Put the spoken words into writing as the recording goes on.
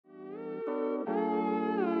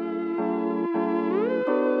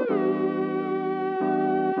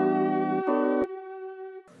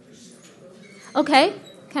Okay,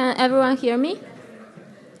 can everyone hear me?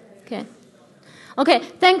 Okay. Okay,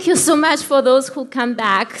 thank you so much for those who come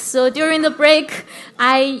back. So during the break,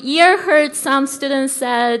 I heard some students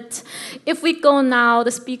said, if we go now,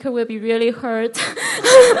 the speaker will be really hurt.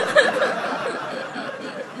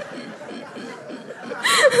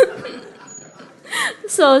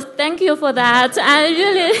 So thank you for that. And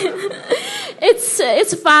really,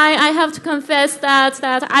 it's fine. I have to confess that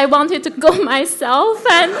I wanted to go myself,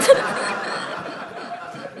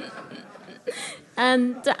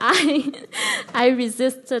 and I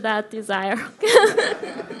resisted that desire.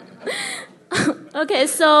 Okay,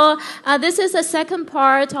 so this is the second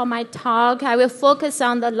part of my talk. I will focus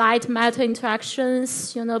on the light-matter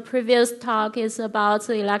interactions. You know, previous talk is about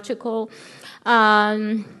the electrical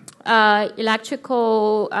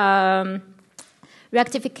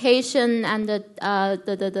rectification and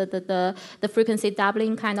the frequency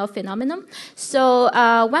doubling kind of phenomenon. So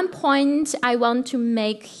one point I want to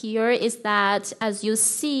make here is that, as you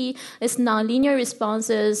see, these nonlinear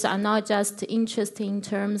responses are not just interesting in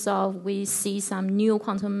terms of we see some new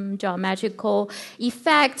quantum geometrical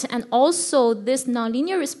effect, and also these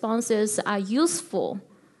nonlinear responses are useful.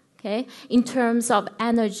 Okay, in terms of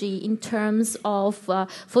energy, in terms of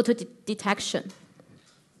photodetection.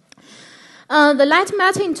 The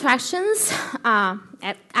light-matter interactions,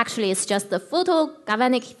 actually it's just the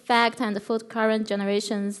photogalvanic effect and the photocurrent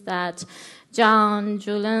generations that John,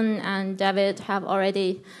 Julian, and David have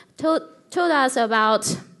already told us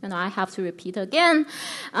about. You know, I have to repeat again,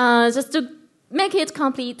 just to make it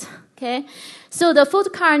complete. Okay, so the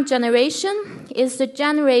photocurrent generation is the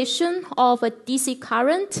generation of a DC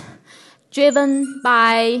current driven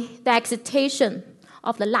by the excitation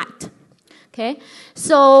of the light. Okay,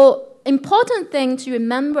 so important thing to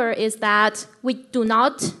remember is that we do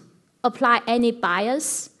not apply any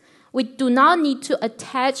bias. We do not need to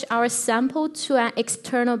attach our sample to an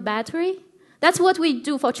external battery. That's what we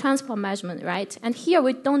do for transport measurement, right? And here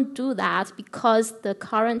we don't do that because the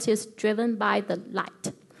current is driven by the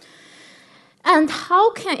light. And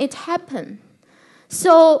how can it happen?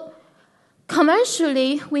 So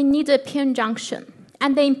conventionally, we need a p-n junction.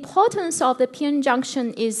 And the importance of the p-n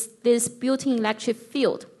junction is this built-in electric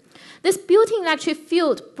field. This built-in electric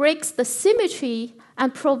field breaks the symmetry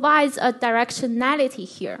and provides a directionality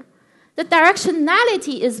here. The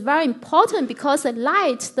directionality is very important because the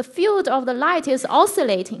light, the field of the light is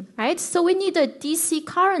oscillating, right? So we need a DC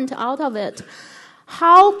current out of it.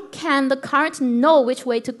 How can the current know which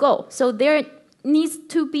way to go? So there needs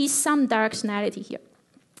to be some directionality here.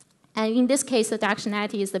 And in this case, the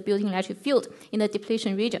directionality is the built-in electric field in the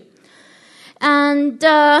depletion region. And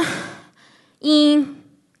in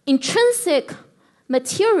intrinsic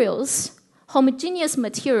materials, homogeneous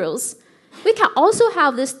materials, we can also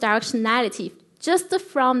have this directionality just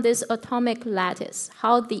from this atomic lattice,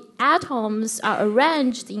 how the atoms are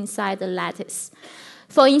arranged inside the lattice.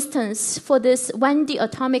 For instance, for this 1D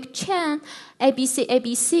atomic chain,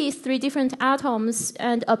 ABC, 3 different atoms,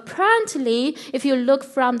 and apparently, if you look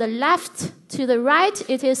from the left to the right,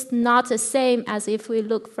 it is not the same as if we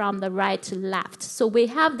look from the right to left. So we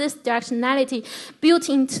have this directionality built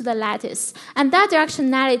into the lattice, and that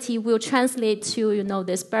directionality will translate to, you know,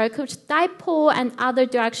 this Barré-Coach dipole and other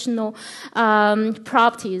directional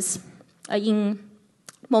properties in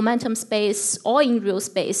momentum space or in real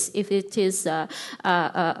space. If it is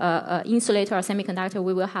insulator or semiconductor,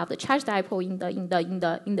 we will have the charge dipole in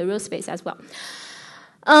the real space as well.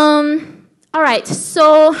 All right,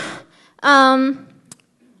 so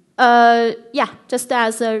just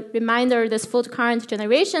as a reminder, this photocurrent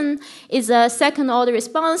generation is a second-order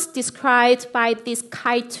response described by this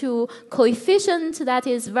chi2 coefficient that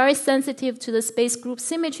is very sensitive to the space group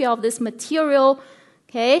symmetry of this material.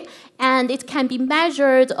 Okay, and it can be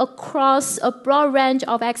measured across a broad range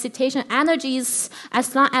of excitation energies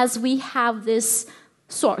as long as we have this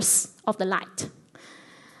source of the light.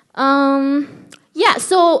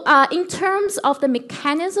 So in terms of the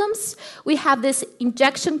mechanisms, we have this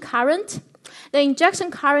injection current. The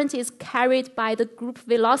injection current is carried by the group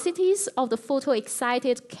velocities of the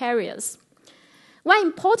photoexcited carriers. One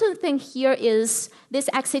important thing here is this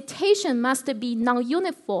excitation must be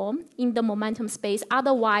non-uniform in the momentum space.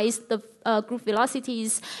 Otherwise, the group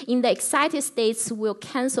velocities in the excited states will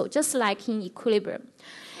cancel, just like in equilibrium.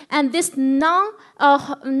 And this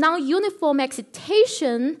non-uniform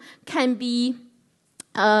excitation can be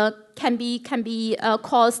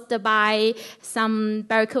caused by some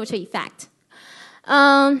Barré-Coach effect.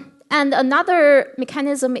 And another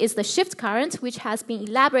mechanism is the shift current, which has been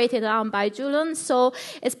elaborated on by Julian. So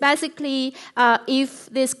it's basically if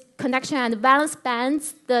this conduction and valence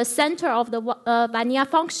bands, the center of the linear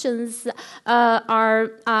functions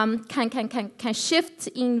can shift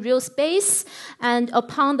in real space, and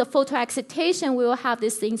upon the photoexcitation, we will have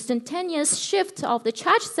this instantaneous shift of the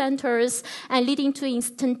charge centers and leading to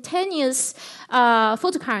instantaneous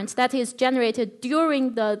photocurrent that is generated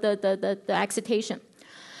during the excitation.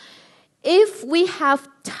 If we have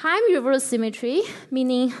time reverse symmetry,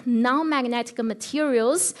 meaning non-magnetic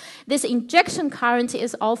materials, this injection current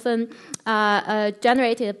is often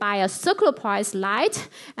generated by a circular polarized light,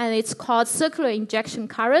 and it's called circular injection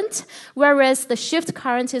current, whereas the shift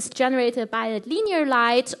current is generated by a linear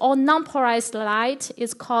light or non-polarized light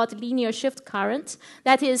is called linear shift current.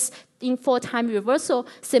 That is for time reversal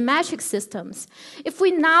symmetric systems. If we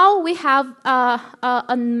have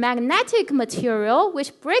a magnetic material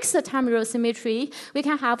which breaks the time reversal symmetry, we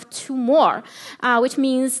can have two more, which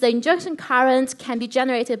means the injection current can be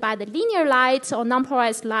generated by the linear light or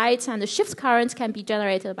non-polarized light, and the shift current can be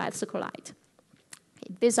generated by the circular light.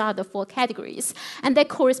 These are the four categories, and they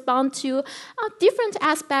correspond to different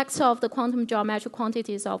aspects of the quantum geometric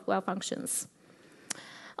quantities of wave functions.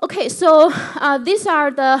 Okay, so these are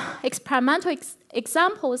the experimental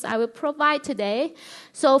examples I will provide today.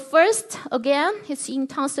 So first, again, it's in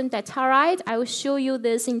tungsten diteride. I will show you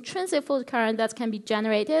this intrinsic photocurrent that can be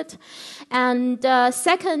generated. And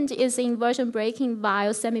second is inversion breaking via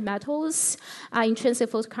semimetals. Intrinsic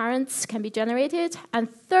photocurrents can be generated. And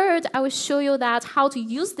third, I will show you that how to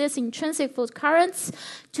use these intrinsic photocurrents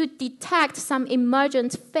to detect some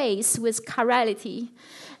emergent phase with chirality.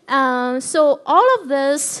 So all of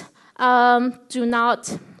this do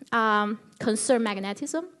not concern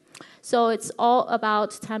magnetism. So it's all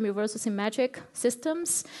about time reversal symmetric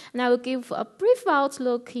systems. And I will give a brief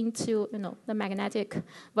outlook into the magnetic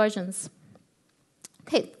versions.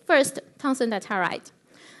 Okay, first, tungsten diteride.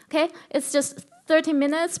 Okay, it's just 30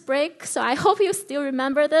 minutes break, so I hope you still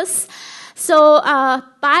remember this. So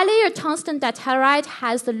bilayer tungsten diteride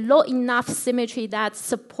has the low enough symmetry that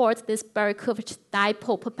supports this Berry curvature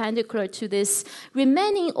dipole perpendicular to this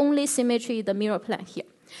remaining only symmetry, the mirror plane here.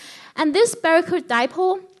 And this Berry curvature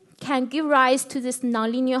dipole can give rise to this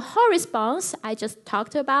nonlinear Hall response I just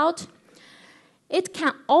talked about. It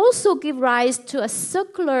can also give rise to a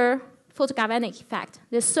circular photogalvanic effect,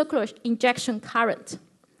 the circular injection current.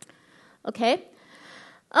 Okay.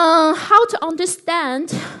 How to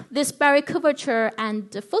understand this Berry curvature and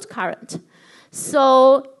the photocurrent?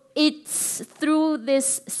 So it's through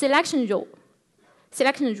this selection rule.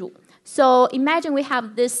 So imagine we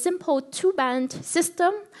have this simple two-band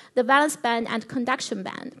system, the valence band and conduction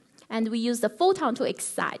band, and we use the photon to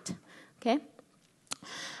excite. Okay.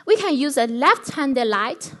 We can use a left-handed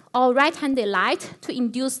light or right-handed light to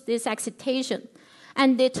induce this excitation.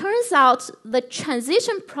 And it turns out the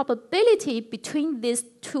transition probability between these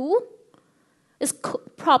two is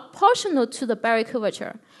proportional to the Berry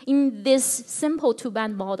curvature in this simple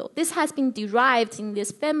two-band model. This has been derived in this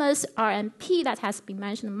famous RMP that has been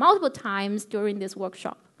mentioned multiple times during this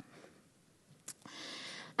workshop.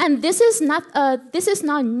 And this is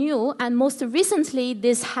not new, and most recently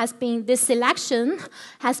this selection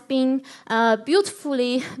has been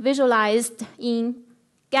beautifully visualized in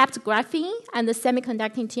gapped graphene and the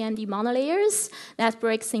semiconducting TMD monolayers that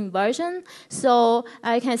breaks inversion. So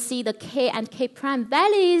you can see the K and K prime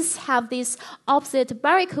valleys have these opposite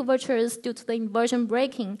Berry curvatures due to the inversion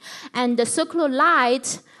breaking. And the circular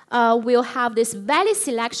light will have this valley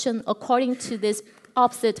selection according to these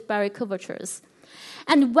opposite Berry curvatures.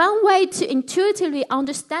 And one way to intuitively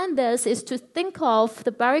understand this is to think of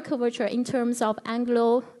the Berry curvature in terms of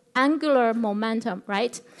angular momentum,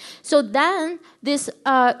 right? So then this,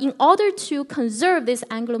 in order to conserve this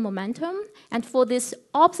angular momentum, and for this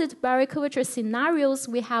opposite Berry curvature scenarios,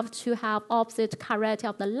 we have to have opposite chirality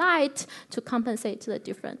of the light to compensate the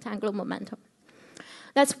different angular momentum.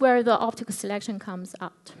 That's where the optical selection comes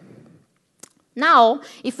out. Now,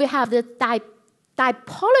 if we have the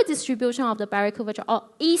dipolar distribution of the Berry curvature or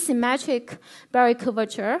asymmetric Berry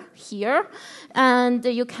curvature here, and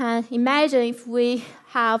you can imagine if we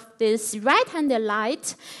have this right-handed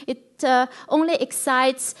light, it only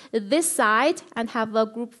excites this side and have a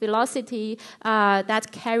group velocity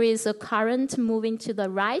that carries a current moving to the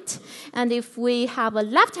right. And if we have a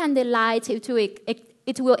left-handed light,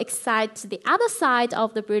 it will excite the other side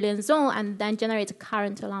of the brilliant zone and then generate a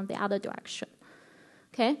current along the other direction.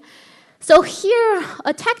 Okay. So here,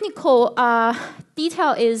 a technical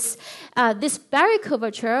detail is this Barry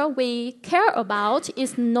curvature we care about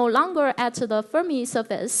is no longer at the Fermi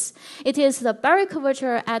surface. It is the Barry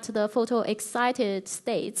curvature at the photoexcited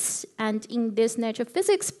states. And in this Nature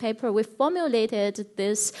Physics paper, we formulated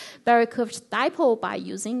this Barry curved dipole by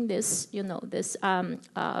using this, this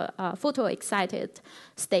photoexcited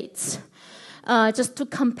states. Just to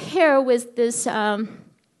compare with this.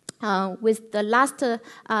 With the last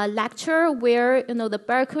lecture, where the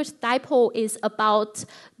Barry curved dipole is about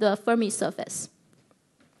the Fermi surface.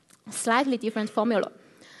 Slightly different formula.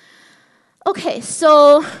 Okay,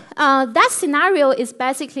 so that scenario is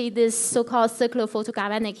basically this so-called circular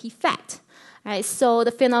photogalvanic effect. Right, so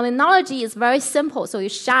the phenomenology is very simple. So you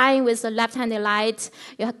shine with the left-handed light,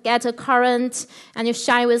 you get a current, and you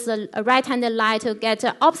shine with the right-handed light, you get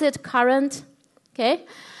an opposite current. Okay,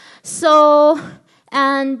 so.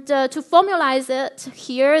 And to formalize it,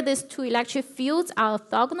 here, these two electric fields are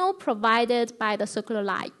orthogonal, provided by the circular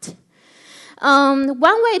light. One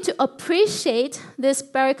way to appreciate this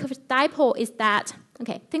Barry curved dipole is that,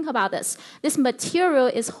 okay, think about this. This material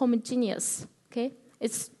is homogeneous, okay?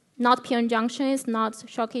 It's not p-n junction, it's not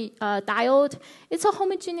Schottky diode. It's a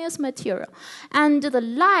homogeneous material. And the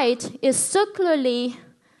light is circularly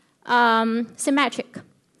symmetric,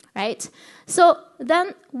 right? So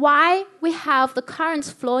then why we have the current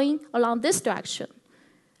flowing along this direction?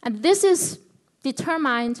 And this is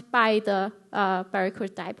determined by the Barry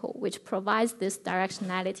curved dipole, which provides this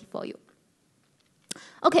directionality for you.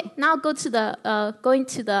 Okay, now going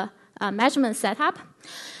to the measurement setup.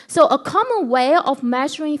 So a common way of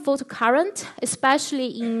measuring photocurrent, especially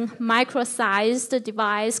in micro-sized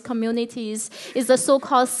device communities, is the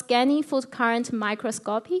so-called scanning photocurrent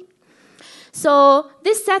microscopy. So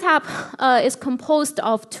this setup is composed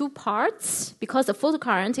of two parts, because the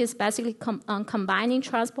photocurrent is basically combining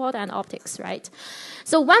transport and optics, right?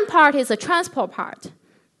 So one part is the transport part.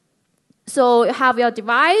 So you have your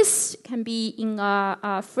device, can be in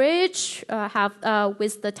a fridge,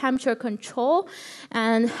 with the temperature control,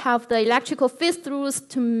 and have the electrical feed-throughs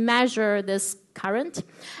to measure this current.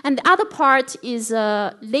 And the other part is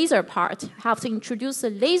a laser part. You have to introduce a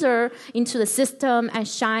laser into the system and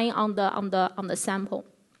shine on the sample.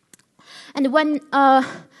 And when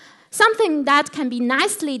something that can be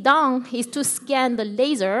nicely done is to scan the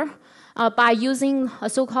laser by using a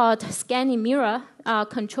so-called scanning mirror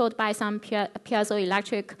controlled by some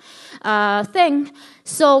piezoelectric thing.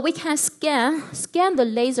 So we can scan the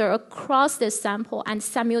laser across this sample and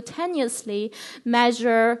simultaneously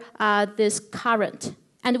measure this current.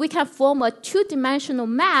 And we can form a two-dimensional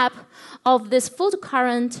map of this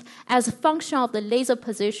photocurrent as a function of the laser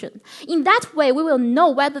position. In that way, we will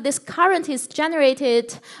know whether this current is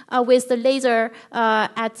generated with the laser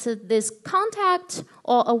at this contact,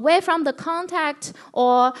 or away from the contact,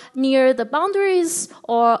 or near the boundaries,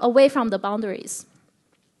 or away from the boundaries.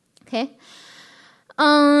 Okay.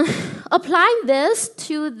 Applying this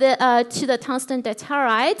to the tungsten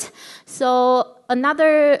diterite. So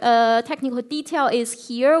another technical detail is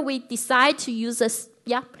here. We decide to use this.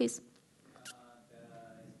 Yeah, please. The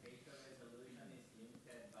spatial resolution is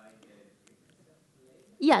limited by the frequency of the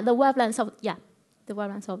laser. Yeah, the wavelength of the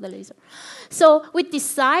wavelength of the laser. So we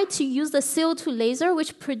decide to use the CO2 laser,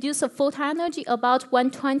 which produces a photon energy about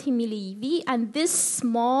 120 millieV, and this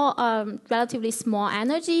small, relatively small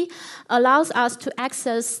energy allows us to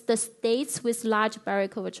access the states with large Barry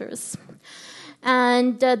curvatures.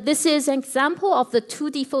 And this is an example of the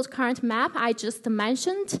 2D photocurrent map I just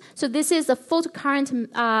mentioned. So this is a photocurrent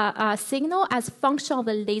signal as a function of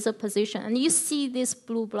the laser position. And you see this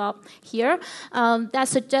blue blob here that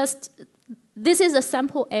suggests this is a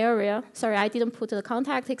sample area. Sorry, I didn't put the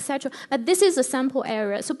contact, etc. But this is a sample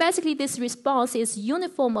area. So basically, this response is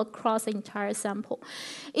uniform across the entire sample.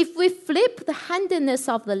 If we flip the handedness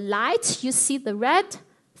of the light, you see the red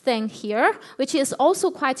thing here, which is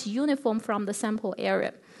also quite uniform from the sample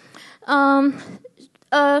area. I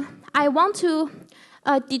want to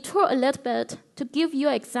detour a little bit to give you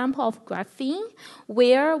an example of graphene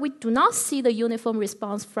where we do not see the uniform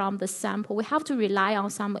response from the sample. We have to rely on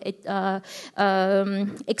some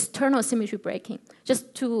external symmetry breaking,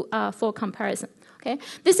 just for comparison. Okay,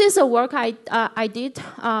 this is a work I did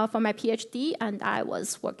for my PhD, and I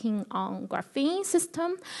was working on graphene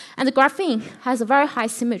system. And the graphene has a very high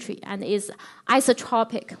symmetry and is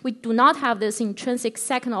isotropic. We do not have this intrinsic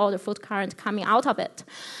second-order photocurrent coming out of it.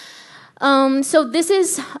 So this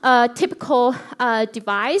is a typical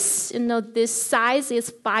device. This size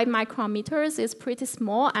is 5 micrometers. It's pretty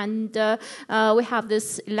small, and we have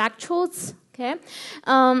these electrodes. Okay.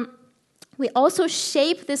 We also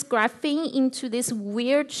shape this graphene into this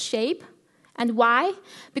weird shape, And why?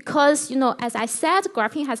 Because, as I said,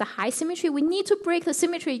 graphene has a high symmetry. We need to break the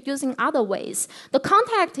symmetry using other ways. The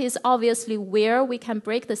contact is obviously where we can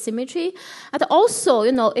break the symmetry. And also,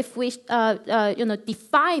 if we,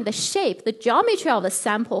 define the shape, the geometry of the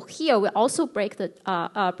sample here, we also break the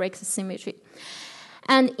symmetry.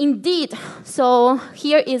 And indeed, so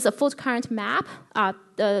here is a photocurrent map.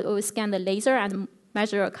 We scan the laser and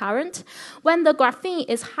measure a current. When the graphene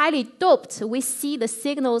is highly doped, we see the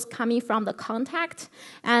signals coming from the contact,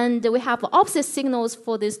 and we have opposite signals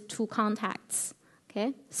for these two contacts.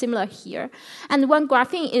 Okay, similar here. And when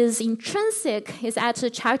graphene is intrinsic, is at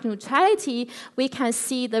charge neutrality, we can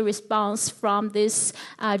see the response from this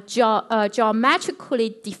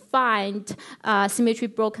geometrically defined symmetry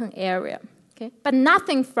broken area. Okay, but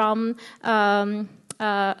nothing from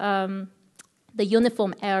the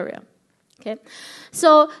uniform area. Okay,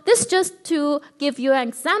 so this just to give you an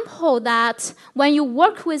example that when you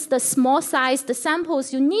work with the small-sized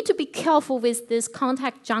samples, you need to be careful with these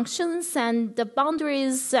contact junctions and the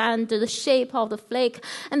boundaries and the shape of the flake,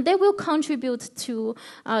 and they will contribute to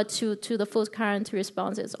the photocurrent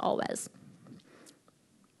responses always.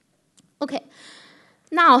 Okay.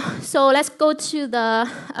 Now, so let's go to the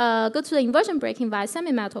inversion breaking via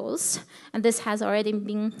semimetals, and this has already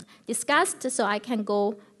been discussed, so I can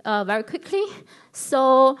go very quickly.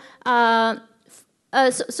 So,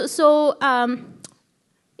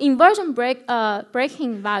 inversion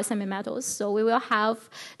breaking via semimetals. So we will have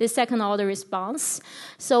the second order response.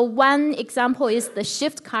 So one example is the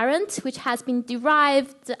shift current, which has been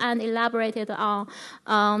derived and elaborated on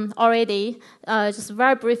already. Just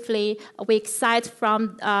very briefly, we excite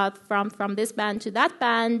from this band to that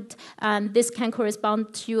band, and this can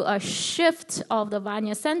correspond to a shift of the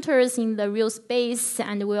Wagner centers in the real space,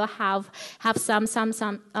 and we'll have some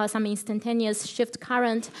instantaneous shift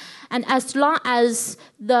current. And as long as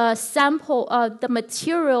the sample, the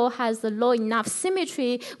material has a low enough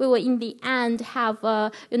symmetry, we will in the end have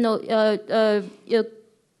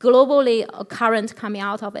globally a current coming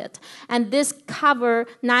out of it. And this cover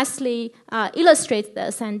nicely illustrates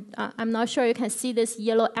this. And I'm not sure you can see these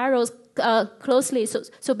yellow arrows closely.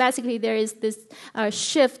 So basically there is this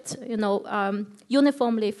shift,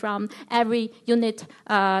 uniformly from every unit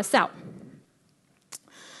cell.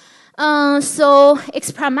 So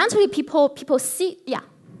experimentally, people see, yeah.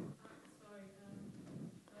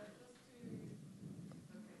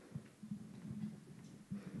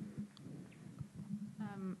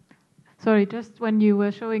 Sorry, just when you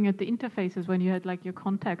were showing at the interfaces, when you had like your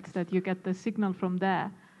contacts that you get the signal from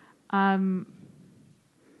there,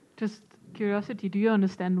 just curiosity, do you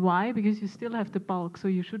understand why? Because you still have the bulk, so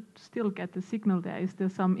you should still get the signal there. Is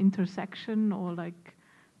there some intersection or like,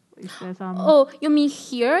 is there some... Oh, you mean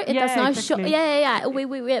here? It does not exactly. show. Yeah.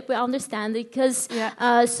 We understand because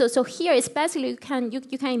so here especially you can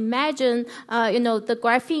imagine the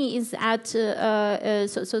graphene is at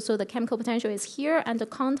so the chemical potential is here, and the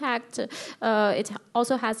contact it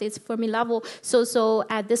also has its Fermi level. So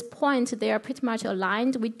at this point they are pretty much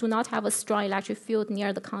aligned. We do not have a strong electric field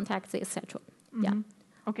near the contacts, etc. Mm-hmm. Yeah.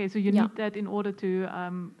 Okay, so you need that in order to.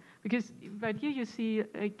 Because right here you see,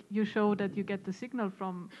 you show that you get the signal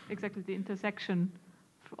from exactly the intersection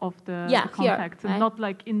of the contacts, and not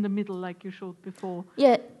like in the middle like you showed before.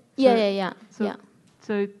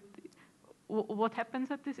 So what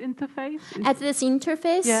happens at this interface? At this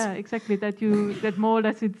interface? Yeah, exactly. That more or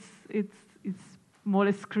less it's more or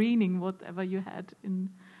less screening whatever you had in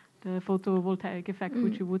the photovoltaic effect,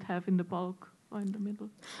 which you would have in the bulk. Or in the middle.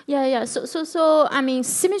 Yeah. So I mean,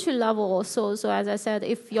 symmetry level. So as I said,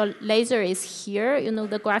 if your laser is here,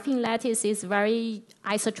 the graphene lattice is very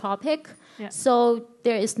isotropic. Yeah. So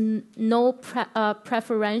there is no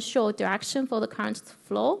preferential direction for the current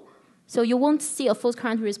flow. So you won't see a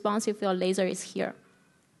photocurrent response if your laser is here.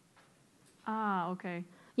 Ah, okay.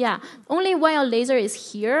 Yeah. Only when your laser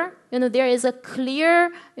is here, there is a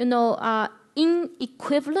clear,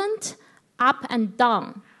 inequivalent up and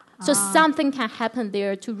down. So something can happen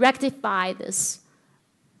there to rectify this.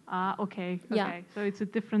 Okay. So it's a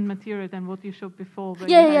different material than what you showed before.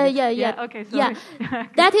 Yeah. Okay, sorry. Yeah.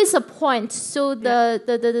 That is a point. So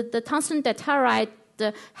the tungsten ditarite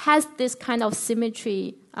has this kind of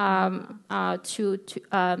symmetry that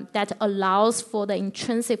allows for the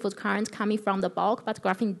intrinsic photocurrent coming from the bulk, but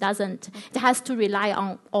graphene doesn't. It has to rely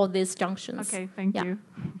on all these junctions. Okay, thank you.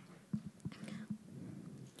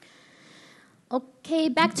 Okay,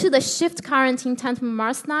 back to the shift current in tantalum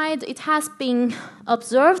arsenide. It has been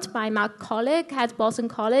observed by my colleague at Boston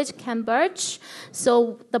College, Ken Birch.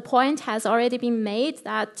 So the point has already been made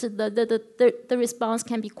that the response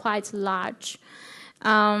can be quite large.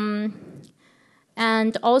 And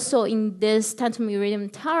And also in this tantalum iridium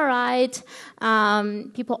telluride,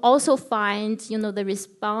 people also find, the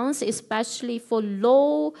response, especially for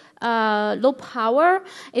low power,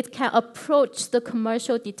 it can approach the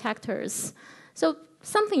commercial detectors. So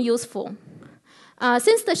something useful.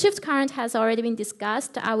 Since the shift current has already been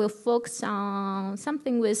discussed, I will focus on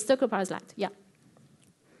something with circular pulse light. Yeah.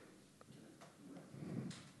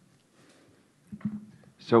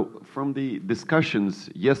 So from the discussions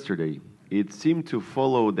yesterday, it seemed to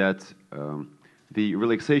follow that the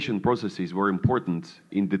relaxation processes were important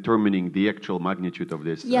in determining the actual magnitude of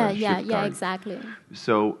this shift current. Yeah, exactly.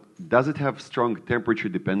 So does it have strong temperature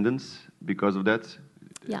dependence because of that?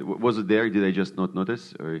 Yeah. Was it there? Did I just not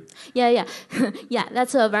notice? Or? Yeah. Yeah,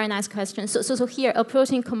 that's a very nice question. So here,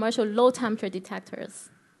 approaching commercial low temperature detectors.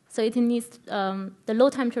 So it needs, the low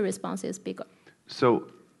temperature response is bigger. So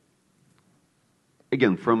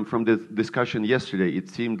again, from the discussion yesterday, it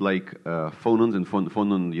seemed like phonons and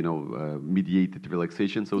phonon, mediated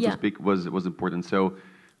relaxation, so to speak, was important. So,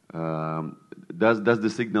 does the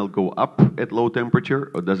signal go up at low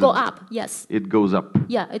temperature, or does it go up? Yes. It goes up.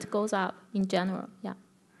 Yeah, it goes up in general. Yeah.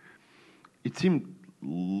 It seemed a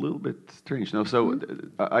little bit strange. Now, so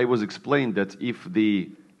I was explained that if the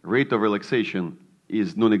rate of relaxation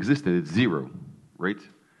is non-existent, it's zero, right?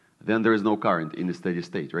 Then there is no current in a steady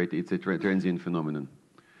state, right? It's a transient phenomenon.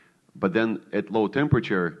 But then at low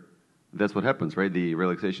temperature, that's what happens, right? The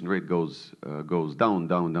relaxation rate goes down,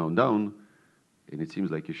 and it seems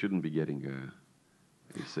like you shouldn't be getting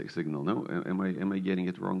a signal. No, am I getting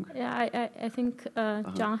it wrong? Yeah, I think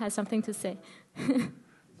John has something to say.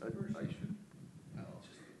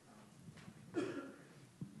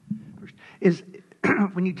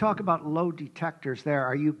 When you talk about low detectors there,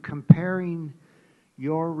 are you comparing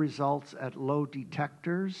your results at low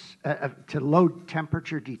detectors, to low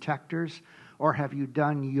temperature detectors, or have you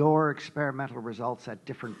done your experimental results at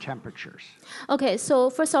different temperatures? Okay, so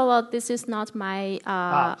first of all, this is not my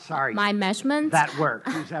my measurement. That work,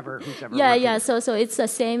 who's ever yeah. So it's the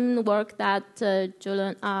same work that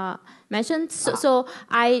Julian mentioned. So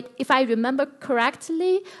if I remember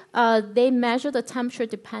correctly, they measure the temperature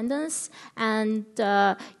dependence, and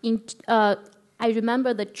I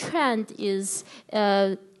remember the trend is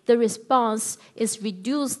the response is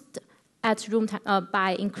reduced at room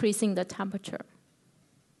by increasing the temperature.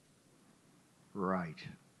 Right.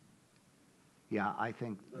 Yeah, I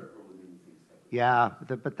think. Yeah,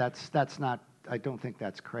 but that's not. I don't think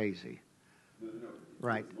that's crazy. No,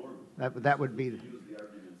 right. That would be.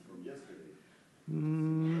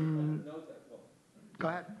 Go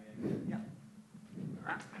ahead. Yeah.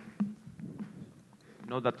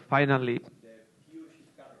 Note that finally.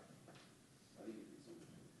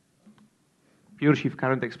 Pure shift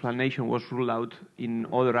current explanation was ruled out in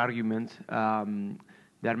other arguments.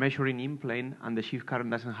 They are measuring in plane, and the shift current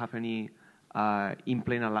doesn't have any in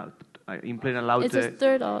plane allowed. It's a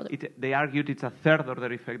third order. They argued it's a third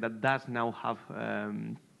order effect that does now have.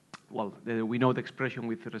 We know the expression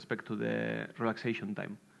with respect to the relaxation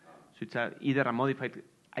time. So it's either a modified.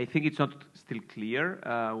 I think it's not still clear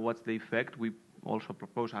what's the effect. We also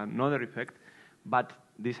propose another effect, but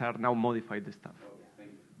these are now modified stuff.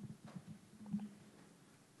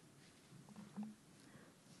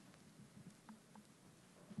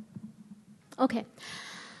 Okay.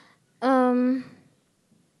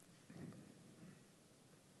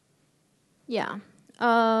 Yeah.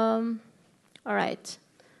 All right.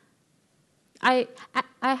 I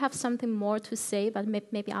have something more to say, but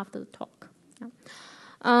maybe after the talk. Yeah.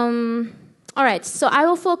 All right. So I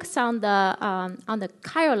will focus on the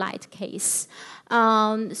chirolite case.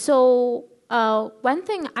 So one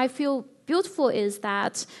thing I feel beautiful is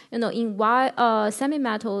that in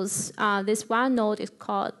semi-metals, this one node is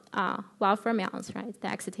called wild fermions, right? The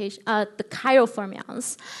excitation, the chiral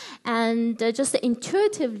fermions, and just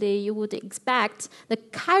intuitively, you would expect the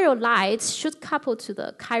chirolites should couple to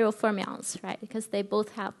the chiral fermions, right? Because they both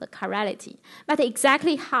have the chirality. But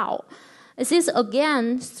exactly how? This is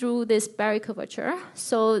again through this Berry curvature.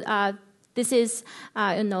 So this is,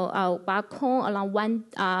 a cone along one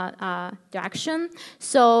direction.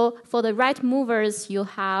 So for the right movers, you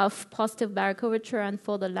have positive Berry curvature, and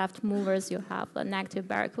for the left movers, you have a negative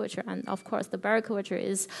Berry curvature. And of course, the Berry curvature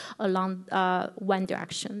is along one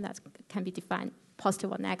direction that can be defined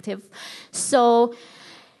positive or negative. So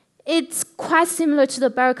it's quite similar to the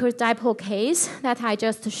Berry curvature dipole case that I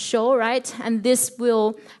just showed, right? And this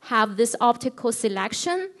will have this optical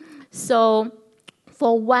selection. So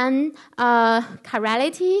for one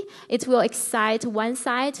chirality, it will excite one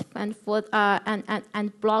side and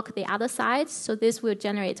block the other side. So this will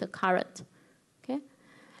generate a current. Okay.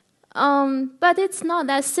 But it's not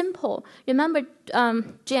that simple. Remember,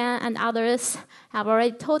 Jan and others have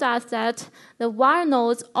already told us that the wire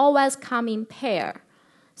nodes always come in pair.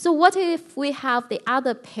 So what if we have the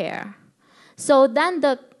other pair? So then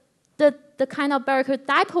the kind of barrier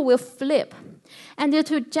dipole will flip, and it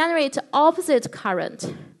will generate opposite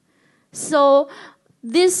current. So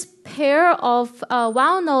this pair of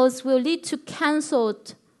wire nodes will lead to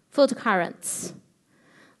cancelled photocurrents.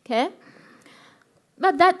 Okay?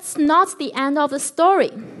 But that's not the end of the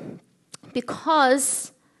story,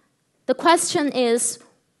 because the question is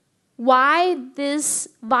why this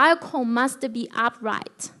wire cone must be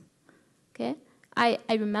upright. Okay? I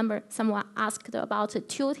remember someone asked about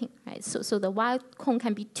tilting, right? So the wire cone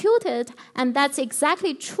can be tilted, and that's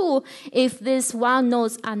exactly true if these wire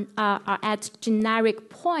nodes are at generic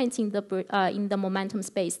points in the momentum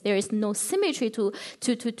space. There is no symmetry to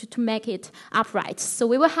make it upright. So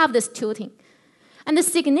we will have this tilting. And the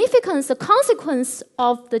significance, the consequence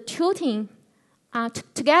of the tilting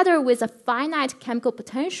together with a finite chemical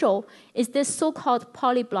potential is this so-called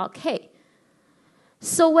polyblockade.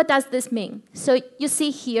 So what does this mean? So you see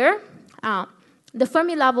here, the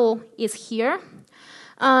Fermi level is here.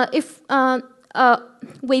 If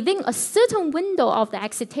within a certain window of the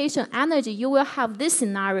excitation energy, you will have this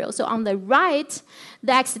scenario. So on the right,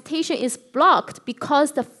 the excitation is blocked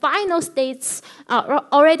because the final states are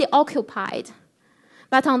already occupied.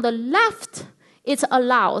 But on the left, it's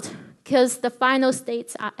allowed because the final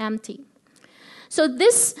states are empty. So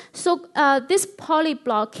this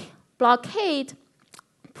polyblockade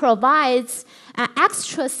provides an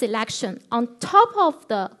extra selection on top of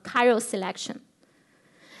the chiral selection.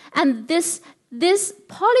 And this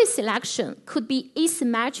poly selection could be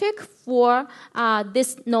asymmetric for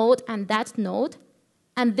this node and that node,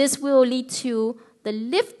 and this will lead to the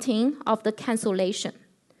lifting of the cancellation.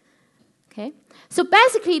 Okay? So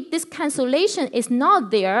basically, this cancellation is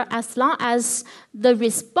not there as long as the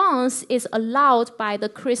response is allowed by the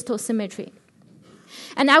crystal symmetry.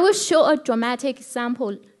 And I will show a dramatic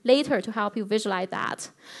example later to help you visualize that.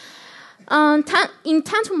 In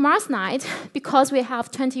tantalum arsenide, because we have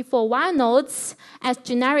 24 wire nodes at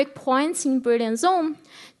generic points in brilliant zone,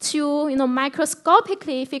 to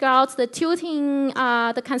microscopically figure out the tilting,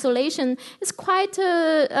 the cancellation is quite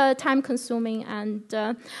time-consuming and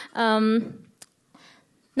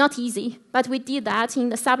not easy. But we did that in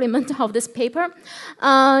the supplement of this paper.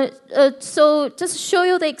 So just to show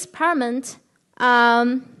you the experiment.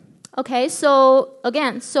 Okay, so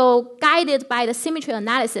again, guided by the symmetry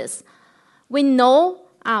analysis, we know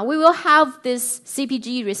we will have this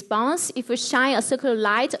CPG response if we shine a circular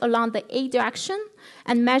light along the A direction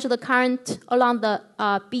and measure the current along the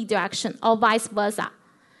B direction, or vice versa.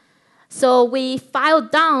 So we file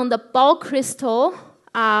down the ball crystal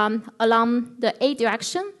along the A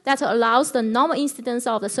direction. That allows the normal incidence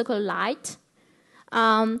of the circular light.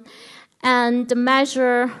 And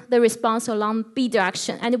measure the response along B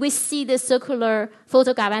direction. And we see the circular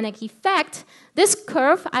photogalvanic effect. This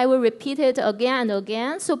curve, I will repeat it again and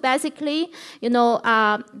again. So basically,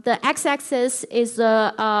 the x-axis is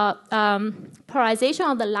the polarization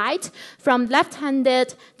of the light from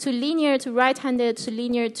left-handed to linear to right-handed to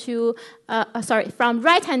linear to, from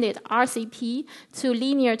right-handed RCP to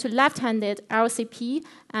linear to left-handed LCP,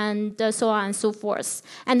 and so on and so forth.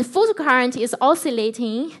 And the photocurrent is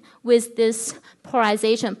oscillating with this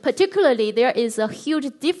polarization. Particularly, there is a huge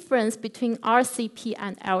difference between RCP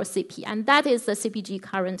and LCP, and that is the CPG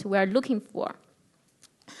current we are looking for.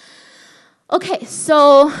 Okay,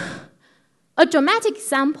 so a dramatic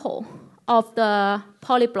example of the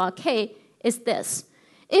polyblockade is this.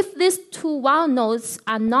 If these two wire nodes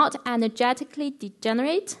are not energetically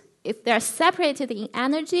degenerate, if they're separated in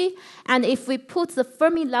energy, and if we put the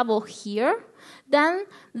Fermi level here, then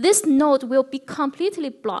this node will be completely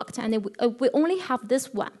blocked, and we only have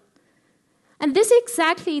this one. And this is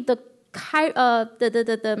exactly the chiral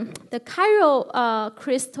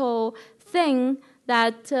crystal thing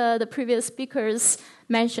that the previous speakers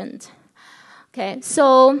mentioned. Okay,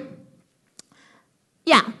 so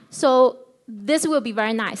yeah, so this will be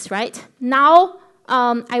very nice, right? Now,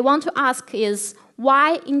 I want to ask is,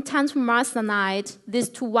 why in tantalum arsenide these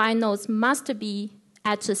two wire nodes must be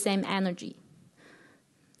at the same energy?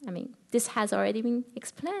 I mean, this has already been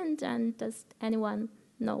explained, and does anyone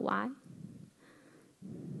know why?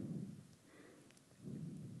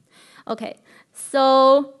 Okay,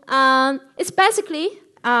 so it's basically,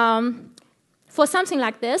 for something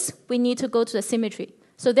like this, we need to go to the symmetry.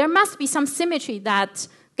 So there must be some symmetry that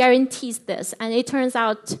guarantees this, and it turns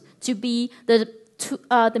out to be the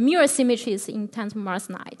mirror symmetries in tantalum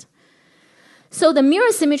arsenide. So the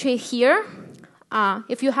mirror symmetry here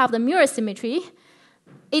if you have the mirror symmetry,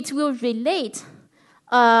 it will relate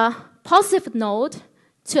a positive node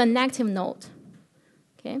to a negative node.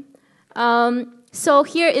 Okay. So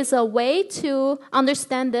here is a way to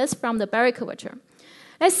understand this from the Berry curvature.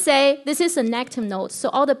 Let's say this is a negative node, so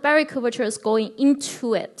all the Berry curvature is going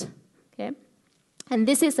into it. Okay. And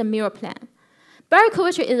this is a mirror plane. Berry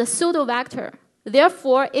curvature is a pseudo-vector.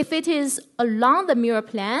 Therefore, if it is along the mirror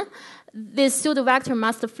plane, this pseudo-vector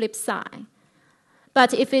must flip sign.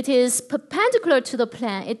 But if it is perpendicular to the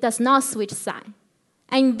plane, it does not switch sign.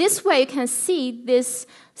 And this way, you can see this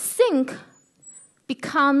sink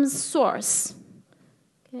becomes source.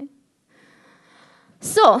 Okay?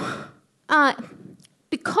 So,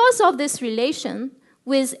 because of this relation,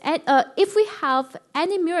 if we have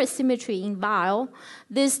any mirror symmetry in vial,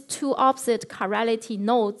 these two opposite chirality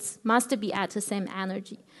nodes must be at the same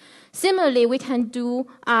energy. Similarly, we can do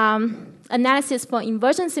analysis for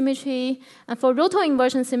inversion symmetry and for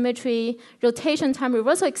roto-inversion symmetry, rotation, time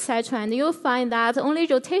reversal, etc. And you'll find that only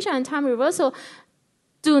rotation and time reversal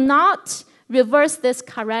do not reverse this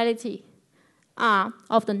chirality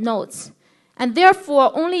of the nodes. And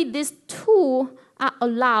therefore, only these two are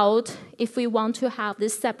allowed if we want to have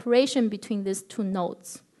this separation between these two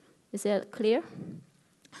nodes. Is it clear?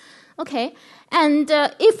 Okay, and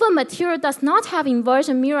if a material does not have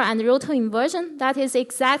inversion, mirror, and roto-inversion, that is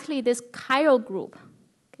exactly this chiral group.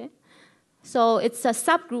 Okay, so it's a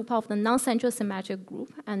subgroup of the non-central symmetric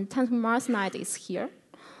group, and tantalum arsenide is here.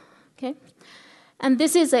 Okay, and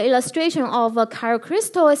this is an illustration of a chiral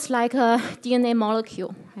crystal. It's like a DNA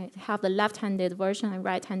molecule. Right? Have the left-handed version and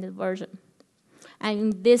right-handed version.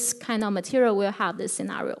 And this kind of material will have this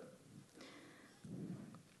scenario.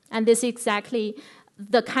 And this is exactly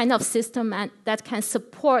the kind of system that can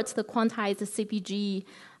support the quantized CPG.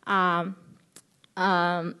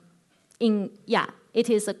 It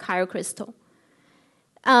is a chiral crystal.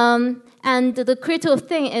 And the critical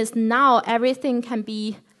thing is now everything can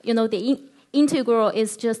be, the integral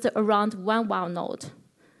is just around one wire node,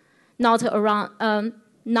 not around,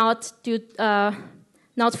 not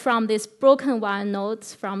from these broken wire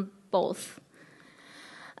nodes, from both.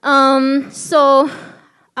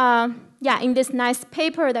 In this nice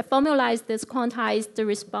paper that formalized this quantized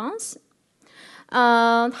response,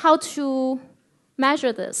 how to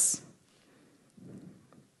measure this?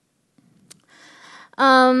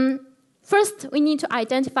 First, we need to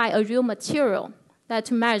identify a real material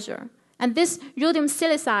to measure. And this rhodium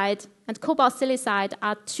silicide and cobalt silicide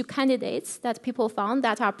are two candidates that people found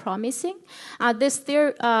that are promising. This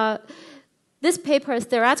paper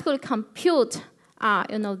theoretically compute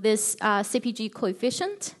this CPG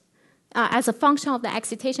coefficient as a function of the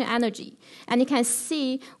excitation energy. And you can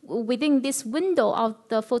see within this window of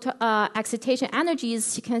the photo excitation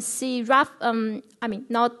energies, you can see rough,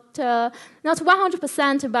 not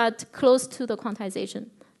 100%, but close to the quantization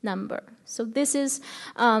number. So this is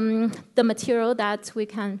the material that we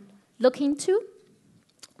can look into.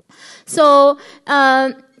 So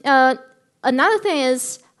another thing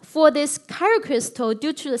is, for this chiral crystal,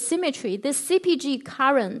 due to the symmetry, this CPG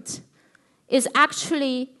current is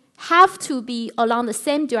actually have to be along the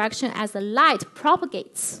same direction as the light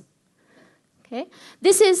propagates. Okay,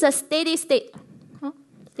 this is a steady state. Huh?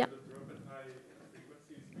 Yeah.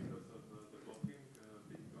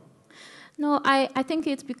 No, I think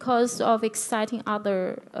it's because of exciting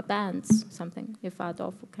other bands, something, if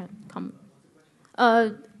Adolfo can come.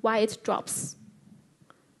 Why it drops.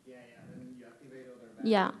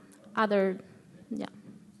 Yeah,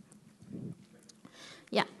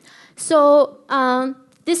 So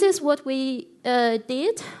this is what we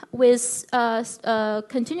did with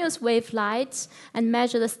continuous wave light and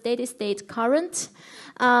measure the steady state current.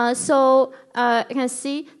 You can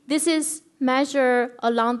see this is measured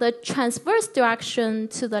along the transverse direction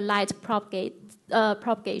to the light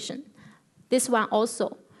propagation. This one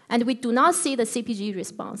also. And we do not see the CPG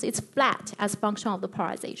response. It's flat as a function of the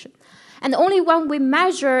polarization. And only when we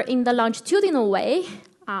measure in the longitudinal way,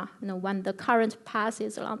 when the current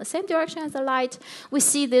passes along the same direction as the light, we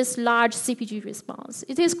see this large CPG response.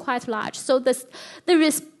 It is quite large. So the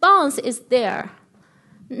response is there.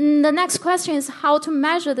 The next question is how to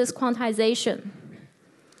measure this quantization.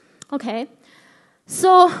 Okay.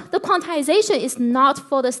 So the quantization is not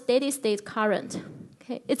for the steady state current.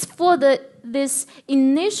 Okay. It's for this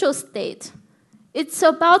initial state. It's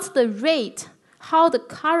about the rate, how the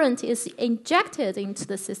current is injected into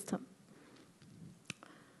the system.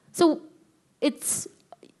 So it's,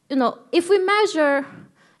 if we measure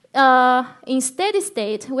in steady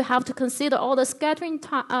state, we have to consider all the scattering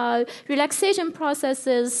relaxation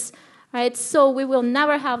processes, right? So we will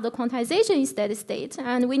never have the quantization in steady state,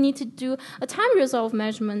 and we need to do a time resolve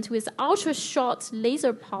measurement with ultra-short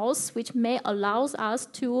laser pulse, which may allow us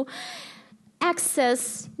to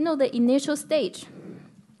access, the initial stage.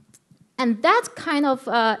 And that kind of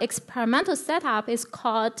experimental setup is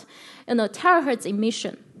called, terahertz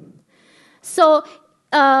emission. So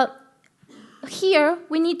here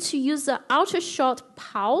we need to use the ultra-short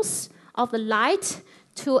pulse of the light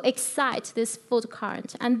to excite this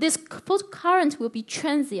photocurrent. And this photocurrent will be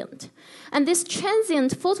transient. And this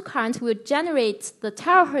transient photocurrent will generate the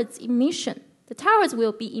terahertz emission. The terahertz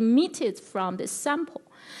will be emitted from this sample.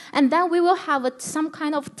 And then we will have some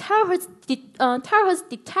kind of terahertz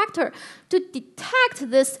detector to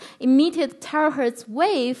detect this emitted terahertz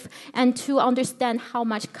wave and to understand how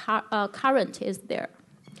much current is there.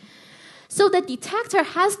 So the detector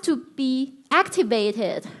has to be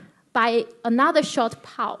activated by another short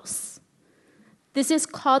pulse. This is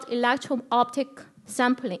called electro-optic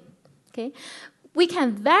sampling. Okay? We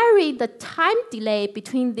can vary the time delay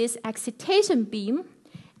between this excitation beam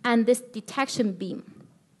and this detection beam.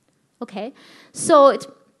 Okay? So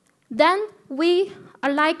then we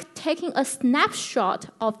are like taking a snapshot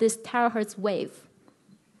of this terahertz wave.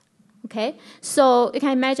 Okay? So you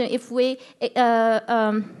can imagine if we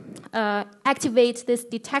activate this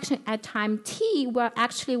detection at time t,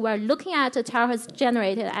 we're looking at the terahertz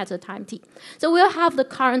generated at the time t. So we'll have the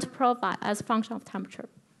current profile as a function of temperature,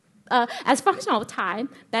 as a function of time,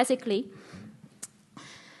 basically.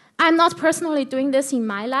 I'm not personally doing this in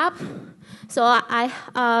my lab, so I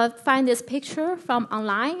find this picture from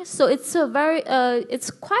online. So it's a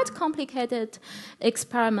it's quite complicated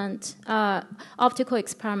experiment, optical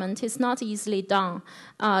experiment. It's not easily done,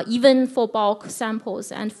 even for bulk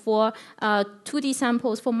samples, and for 2D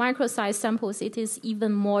samples, for micro-sized samples, it is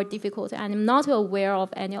even more difficult. And I'm not aware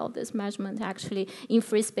of any of this measurement actually in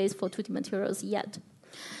free space for 2D materials yet.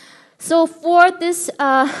 So for this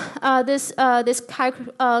chiral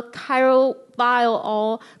bio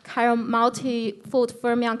or chiral multifold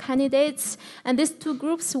fermion candidates, and these two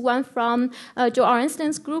groups, one from Joe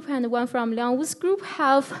Arnstein's group and one from Liang Wu's group,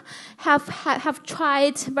 have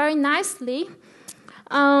tried very nicely.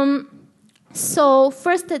 So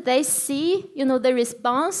first they see, the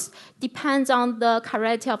response depends on the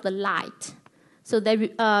chirality of the light. So they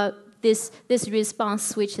this response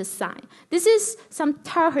switches sign. This is some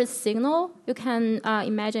terahertz signal. You can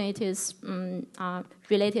imagine it is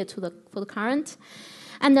related to the photocurrent.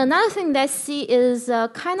 And another thing they see is a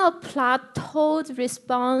kind of plateaued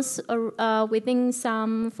response within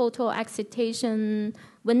some photo excitation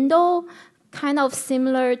window, kind of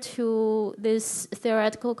similar to this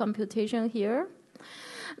theoretical computation here.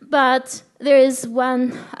 But there is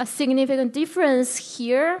a significant difference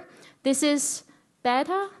here. This is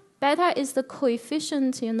beta. Beta is the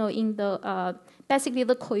coefficient, in the basically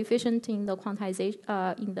the coefficient in the quantization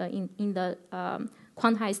in the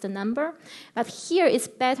quantized number. But here is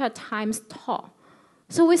beta times tau.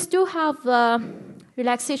 So we still have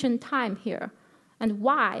relaxation time here. And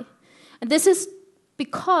why? And this is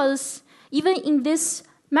because even in this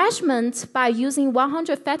measurement, by using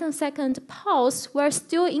 100 femtosecond pulse, we're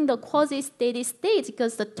still in the quasi-steady state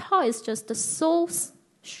because the tau is just so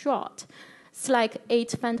short. It's like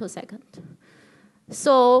 8 femtoseconds.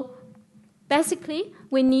 So basically,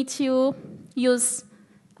 we need to use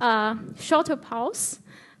shorter pulse,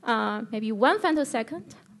 maybe 1 femtosecond,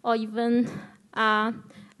 or even, I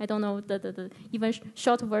don't know, the even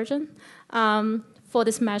shorter version for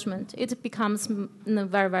this measurement. It becomes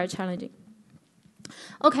very, very challenging.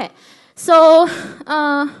 Okay, so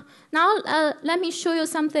now let me show you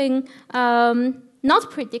something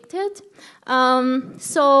not predicted.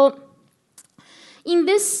 So in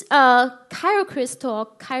this chiral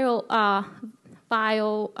crystal, chiral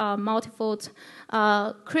bio multifold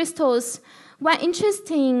crystals, one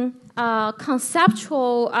interesting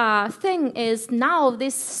conceptual thing is now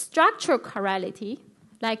this structural chirality,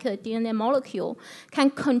 like a DNA molecule,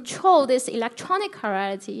 can control this electronic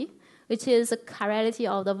chirality, which is the chirality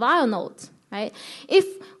of the vowel node, right? If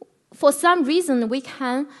for some reason we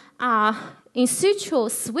can in situ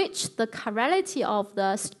switch the chirality of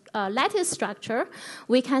the lattice structure,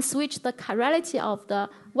 we can switch the chirality of the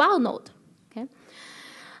vowel node. Okay?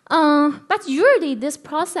 But usually this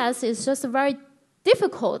process is just very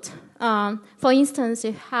difficult. For instance,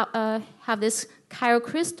 you have this chiral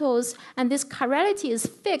crystals, and this chirality is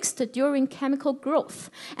fixed during chemical growth,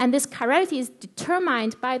 and this chirality is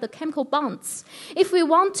determined by the chemical bonds. If we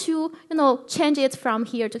want to, change it from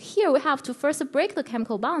here to here, we have to first break the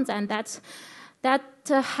chemical bonds, and that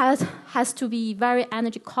has to be very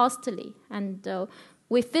energy costly, and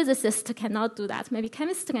We physicists cannot do that. Maybe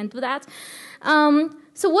chemists can do that.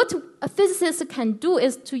 So what a physicist can do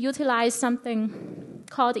is to utilize something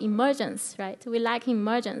called emergence, right? We like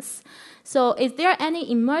emergence. So is there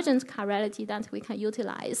any emergent chirality that we can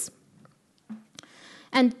utilize?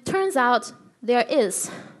 And turns out there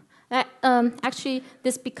is. Actually,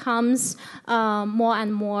 this becomes more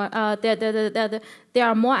and more, there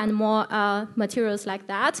are more and more materials like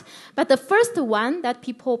that. But the first one that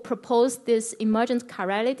people propose this emergent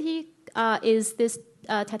chirality is this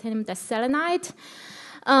titanium diselenide.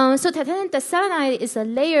 So titanium diselenide is a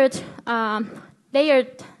layered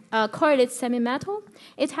correlated semi-metal.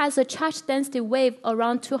 It has a charge density wave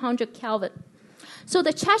around 200 Kelvin. So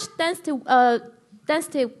the charge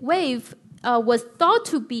density wave was thought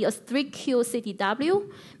to be a 3Q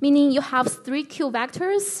CDW, meaning you have 3Q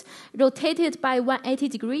vectors rotated by 180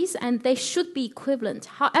 degrees, and they should be equivalent.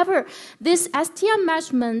 However, this STM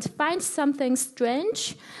measurement finds something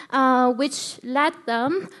strange, which led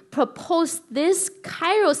them propose this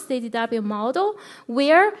chiral CDW model,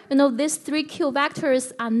 where these 3Q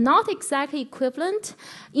vectors are not exactly equivalent.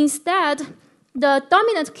 Instead, the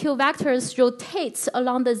dominant Q vectors rotates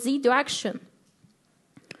along the z direction.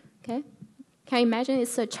 Okay. Can you imagine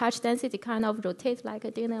it's a charge density kind of rotate like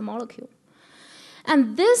a DNA molecule?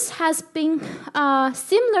 And this has been,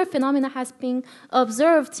 similar phenomena has been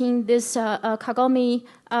observed in this Kagome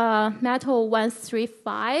metal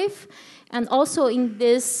 135, and also in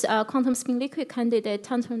this quantum spin liquid candidate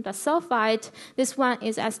tantalum disulfide. This one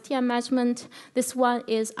is STM measurement. This one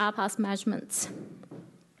is APAS measurements.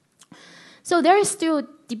 So there is still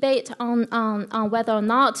debate on whether or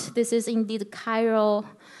not this is indeed chiral.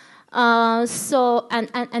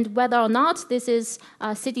 And whether or not this is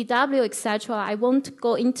CDW, etc., I won't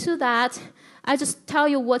go into that. I just tell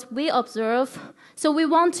you what we observe. So we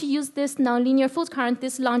want to use this nonlinear photon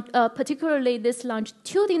current, particularly this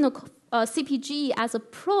longitudinal CPG as a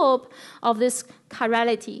probe of this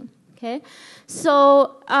chirality. Okay,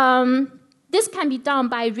 so this can be done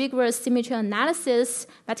by rigorous symmetry analysis,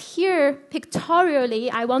 but here,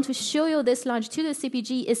 pictorially, I want to show you this longitudinal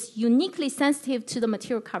CPG is uniquely sensitive to the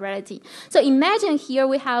material chirality. So imagine here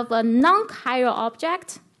we have a non-chiral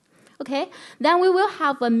object, okay? Then we will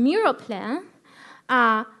have a mirror plane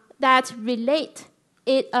that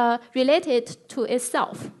related to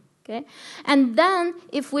itself, okay? And then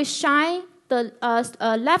if we shine the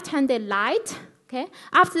left-handed light, okay.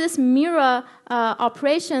 After this mirror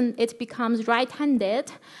operation, it becomes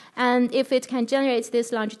right-handed, and if it can generate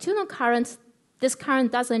this longitudinal current, this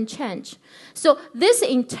current doesn't change. So this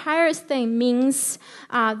entire thing means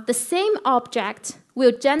the same object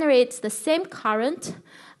will generate the same current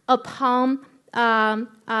upon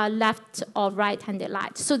left or right-handed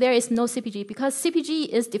light. So there is no CPG, because CPG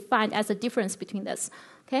is defined as a difference between this.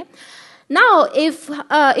 Okay. Now, if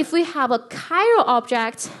we have a chiral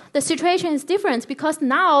object, the situation is different, because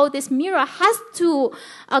now this mirror has to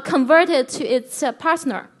convert it to its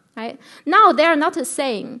partner. Right? Now they are not the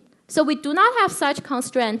same, so we do not have such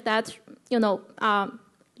constraint that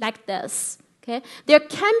like this. Okay, there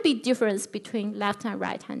can be difference between left and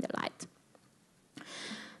right-handed light.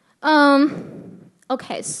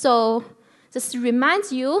 Okay, so just to remind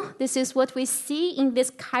you, this is what we see in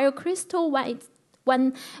this chiral crystal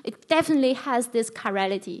when it definitely has this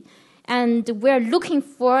chirality. And we're looking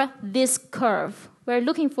for this curve. We're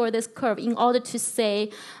looking for this curve in order to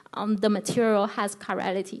say the material has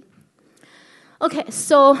chirality. Okay,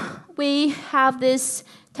 so we have this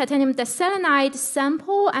titanium diselenide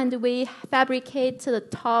sample, and we fabricate the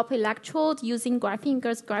top electrode using graphene,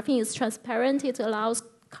 because graphene is transparent. It allows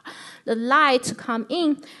the light to come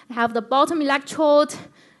in. I have the bottom electrode.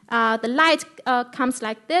 The light comes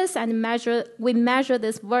like this, and we measure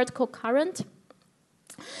this vertical current.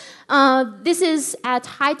 This is at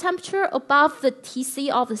high temperature above the TC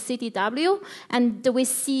of the CDW, and we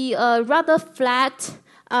see a rather flat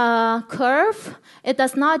curve. It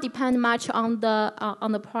does not depend much on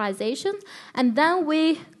the polarization. And then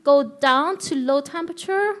we go down to low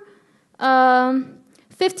temperature,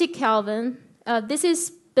 50 Kelvin. This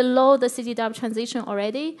is below the CDW transition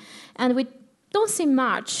already, and we don't see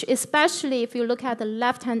much, especially if you look at the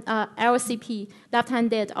left-hand LCP,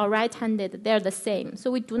 left-handed or right-handed, they're the same. So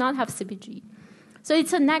we do not have CPG. So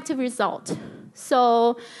it's a negative result.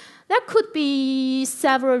 So there could be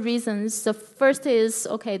several reasons. The first is,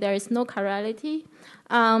 okay, there is no chirality.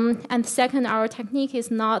 And second, our technique is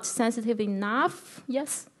not sensitive enough.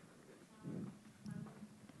 Yes?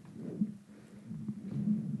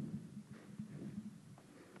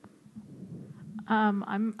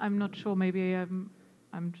 I'm not sure. Maybe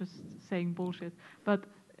I'm just saying bullshit. But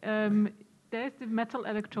there's the metal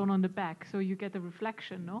electron on the back, so you get a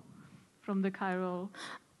reflection, no, from the chiral.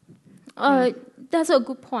 That's a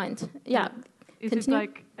good point. Yeah. Is it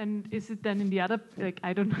like, and is it then in the other, like,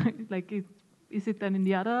 I don't know, like, is it then in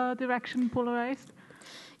the other direction polarized?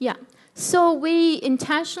 Yeah. So we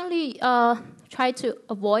intentionally try to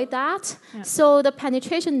avoid that. Yeah. So the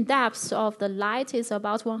penetration depth of the light is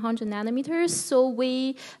about 100 nanometers. So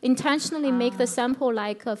we intentionally make the sample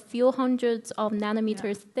like a few hundreds of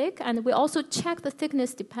nanometers thick. And we also check the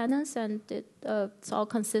thickness dependence, and it's all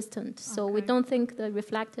consistent. So we don't think the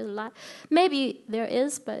reflected light, maybe there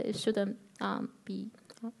is, but it shouldn't be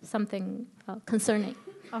something concerning.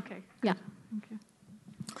 Okay. Yeah. Okay.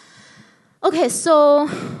 Okay, so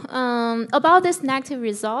about these negative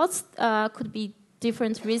results could be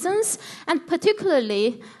different reasons, and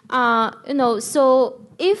particularly, so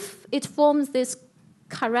if it forms this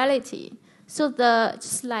chirality, so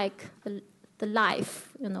just like the life,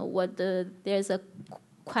 there's a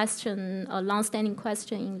question, a long-standing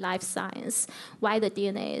question in life science, why the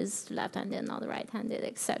DNA is left-handed, not right-handed,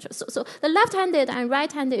 etc. So the left-handed and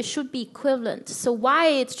right-handed should be equivalent. So why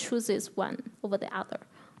it chooses one over the other?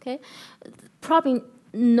 Okay, probably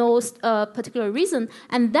no particular reason.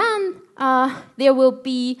 And then there will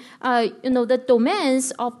be, the domains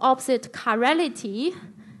of opposite chirality,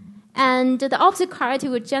 and the opposite chirality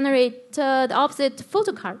will generate the opposite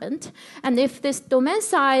photocurrent. And if this domain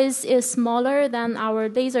size is smaller than our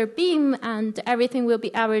laser beam, and everything will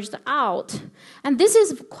be averaged out. And this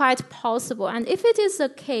is quite possible. And if it is the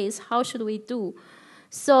case, how should we do?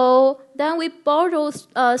 So then we borrow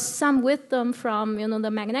some wisdom from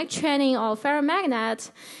the magnetic training of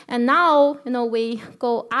ferromagnet, and now we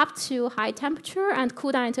go up to high temperature and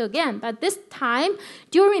cool down it again. But this time,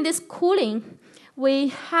 during this cooling, we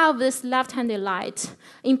have this left-handed light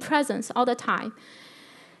in presence all the time.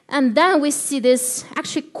 And then we see this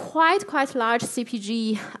actually quite large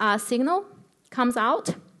CPG signal comes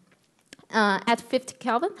out at 50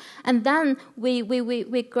 Kelvin. And then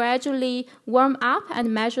we gradually warm up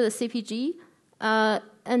and measure the CPG.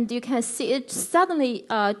 And you can see it suddenly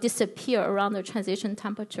disappear around the transition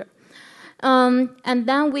temperature. And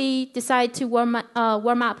then we decide to warm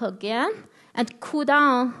up again and cool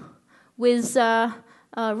down with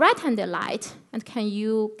right-handed light. And can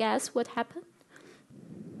you guess what happened?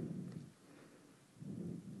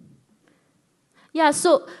 Yeah,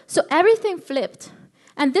 so everything flipped.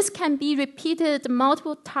 And this can be repeated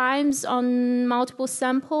multiple times on multiple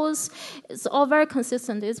samples. It's all very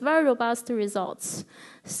consistent. It's very robust results.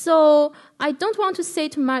 So I don't want to say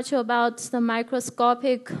too much about the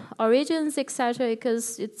microscopic origins, etc.,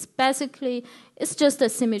 because it's just a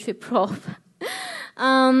symmetry probe.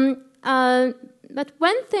 But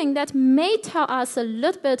one thing that may tell us a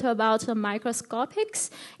little bit about the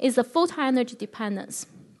microscopics is the photoenergy dependence.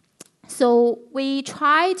 So we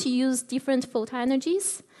try to use different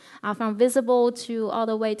photoenergies from visible to all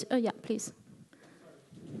the way to, yeah, please.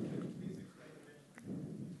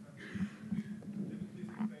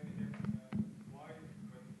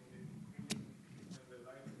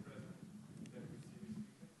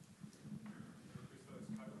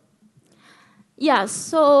 Yeah,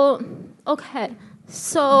 so, okay.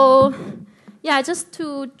 So, yeah, just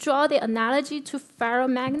to draw the analogy to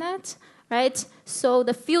ferromagnet, right? So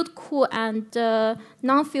the field cool and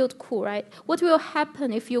non-field cool, right? What will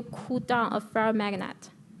happen if you cool down a ferromagnet?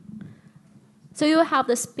 So you have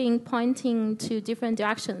the spin pointing to different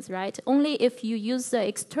directions, right? Only if you use the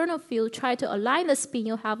external field, try to align the spin,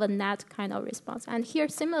 you have a net kind of response. And here,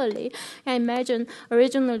 similarly, I imagine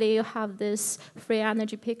originally you have this free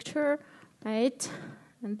energy picture, right?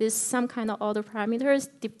 And this some kind of order parameters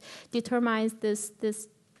determines this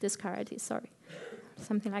chirality, sorry.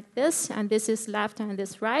 Something like this, and this is left and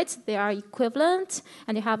this right. They are equivalent,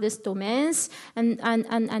 and you have these domains. And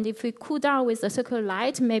if we cool down with the circular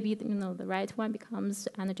light, maybe the right one becomes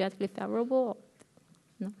energetically favorable.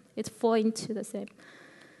 No, it falls into the same.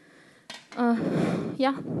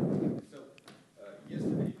 Yeah. So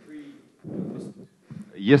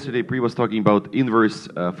yesterday, Pri was talking about inverse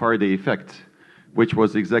Faraday effect, which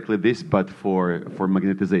was exactly this, but for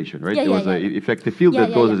magnetization, right? Yeah, there was an effective field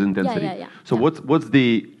that causes intensity. So what's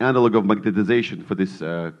the analog of magnetization for this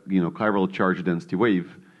chiral charge density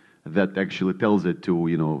wave that actually tells it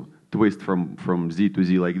to twist from Z to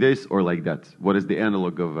Z like this or like that? What is the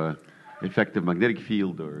analog of effective magnetic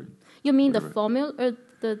field or? You mean whatever? The formula or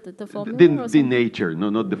the formula? The nature, no,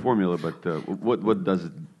 not the formula, but what does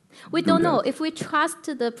it? We don't know. If we trust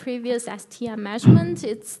the previous STM measurement,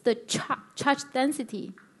 it's the charge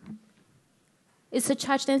density. It's a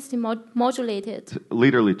charge density modulated.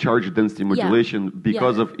 Literally charge density modulation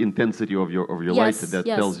because of intensity of your light that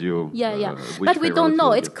tells you. Which but we don't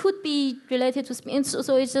know. It could be related to spin.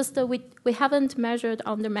 So it's just we haven't measured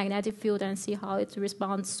on the magnetic field and see how it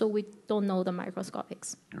responds. So we don't know the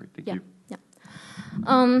microscopics. All right, thank you.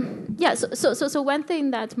 So one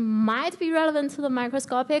thing that might be relevant to the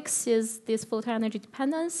microscopics is this photoenergy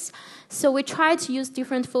dependence. So we try to use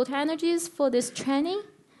different photoenergies for this training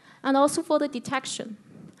and also for the detection.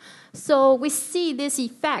 So we see this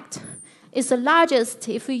effect is the largest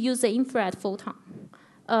if we use the infrared photon.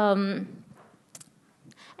 And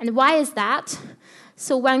why is that?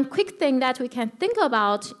 So one quick thing that we can think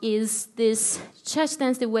about is this charge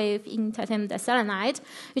density wave in titanium diselenide,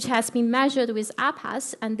 which has been measured with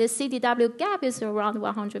APAS, and this CDW gap is around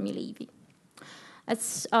 100 millieV.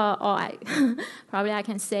 That's all I probably I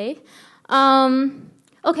can say.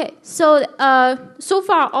 Okay, so so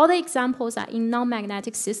far all the examples are in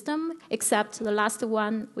non-magnetic system, except the last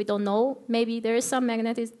one we don't know. Maybe there is some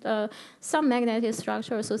magnetic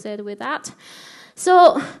structure associated with that.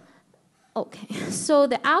 So. Okay, so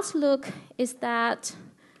the outlook is that,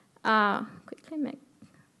 the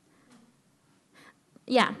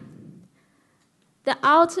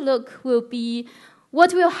outlook will be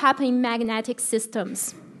what will happen in magnetic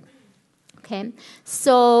systems. Okay,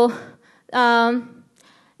 so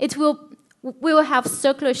we will have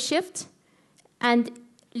circular shift and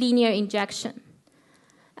linear injection,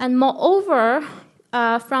 and moreover.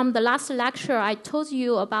 From the last lecture, I told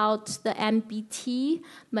you about the MBT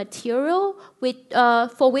material,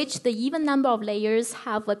 for which the even number of layers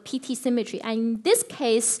have a PT symmetry. And in this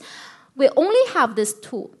case, we only have this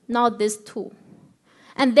two, not this two.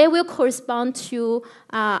 And they will correspond to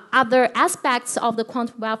other aspects of the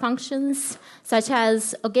quantum wave functions, such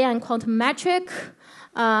as, again, quantum metric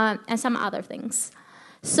and some other things.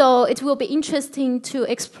 So it will be interesting to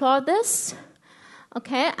explore this.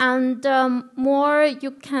 Okay, and more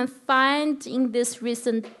you can find in these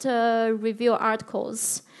recent review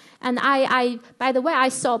articles. And by the way, I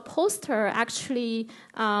saw a poster actually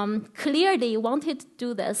clearly wanted to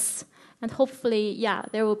do this. And hopefully,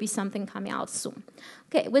 there will be something coming out soon.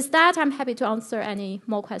 Okay, with that, I'm happy to answer any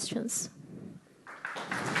more questions.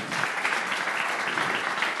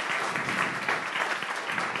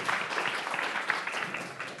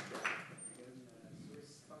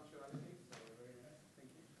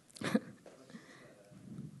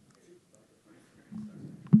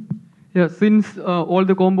 Yeah, since all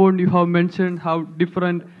the compound you have mentioned have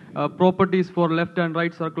different properties for left and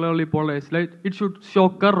right circularly polarized, right? It should show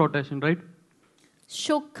Kerr rotation, right?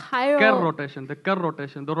 Show Kerr rotation, the Kerr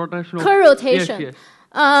rotation, the rotation of... Kerr rotation. Yes.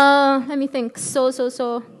 Let me think. So.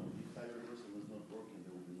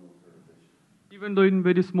 Even though in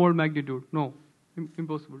very small magnitude, no,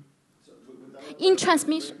 impossible. In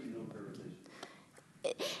transmission.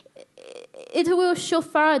 It will show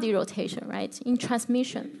Faraday rotation, right? In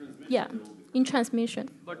transmission. Yeah, in transmission.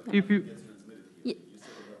 But if you...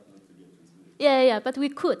 but we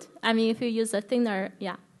could. I mean, if you use a thinner,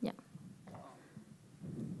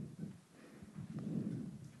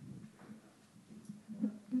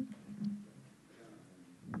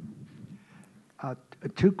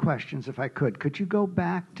 Two questions, if I could. Could you go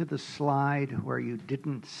back to the slide where you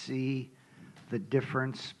didn't see the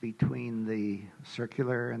difference between the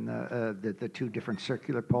circular and the two different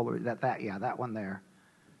circular polar? That one there.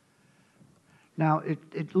 Now,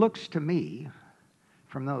 it looks to me,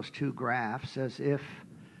 from those two graphs, as if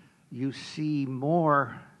you see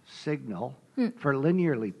more signal for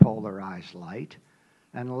linearly polarized light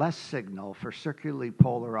and less signal for circularly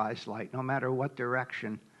polarized light, no matter what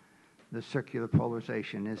direction the circular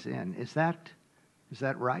polarization is in. Is that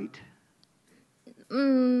right?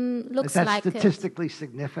 Looks like it. Is that statistically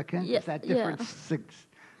significant? Yeah, is that difference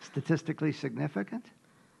statistically significant?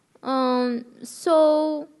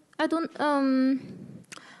 So I don't.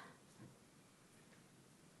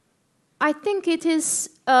 I think it is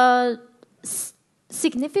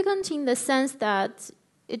significant in the sense that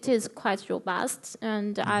it is quite robust,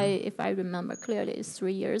 and if I remember clearly, it's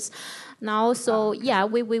 3 years now. So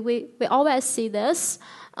we always see this,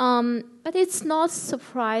 but it's not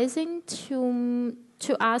surprising to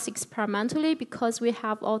us experimentally because we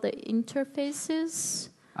have all the interfaces.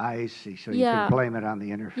 I see. So you can blame it on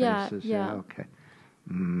the interfaces. Yeah. Okay.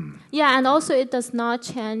 Yeah, and also it does not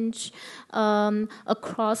change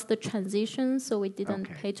across the transition, so we didn't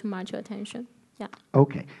pay too much attention. Yeah.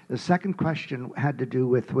 Okay. The second question had to do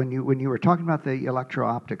with when you were talking about the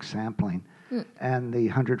electro-optic sampling and the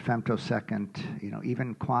 100 femtosecond,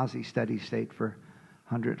 even quasi-steady state for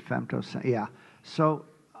 100 femtosecond. Yeah. So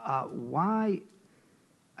why?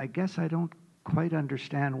 I guess I don't quite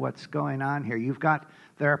understand what's going on here.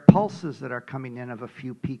 There are pulses that are coming in of a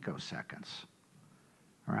few picoseconds,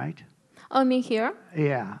 right? Oh, me here?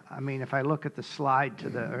 Yeah, I mean, if I look at the slide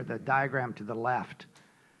or the diagram to the left,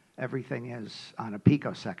 everything is on a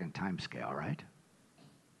picosecond time scale, right?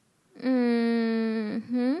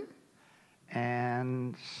 Mm-hmm.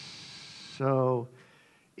 And so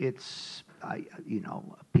it's, a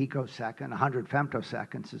picosecond, 100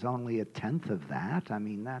 femtoseconds is only a tenth of that. I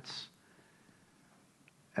mean, that's,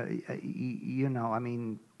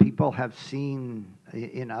 people have seen,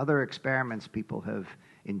 in other experiments, people have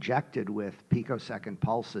injected with picosecond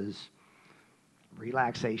pulses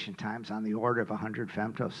relaxation times on the order of 100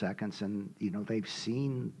 femtoseconds, and they've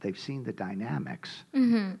seen the dynamics.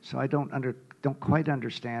 Mm-hmm. So I don't quite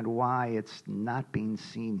understand why it's not being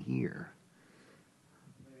seen here.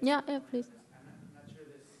 Yeah, please. I'm not sure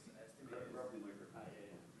this estimate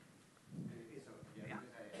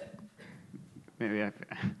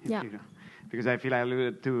Maybe because I feel I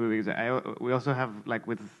alluded to, because we also have, like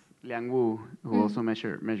with Liang Wu, who also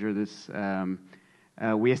measure this.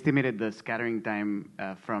 We estimated the scattering time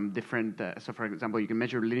from different. So, for example, you can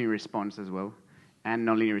measure linear response as well, and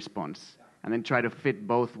nonlinear response, and then try to fit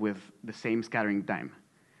both with the same scattering time,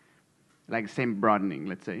 like same broadening,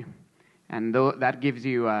 let's say, and that gives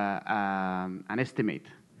you an estimate,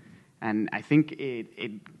 and I think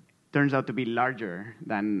it turns out to be larger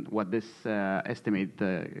than what this estimate.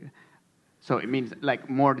 So it means like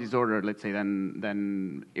more disorder, let's say,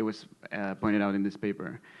 than it was pointed out in this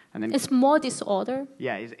paper. And then it's more disorder.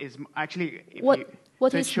 Yeah, it's actually what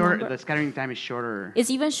is short? The scattering time is shorter. It's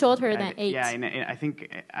even shorter than 8. Yeah, and I think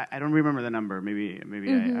I don't remember the number. Maybe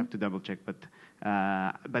I have to double check. But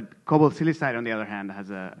cobalt silicide, on the other hand, has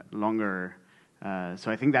a longer. So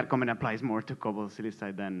I think that comment applies more to cobalt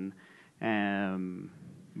silicide than.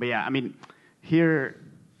 But yeah, I mean, here.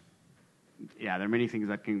 Yeah, there are many things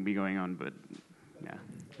that can be going on, but yeah.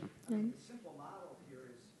 The simple model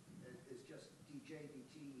here is just dj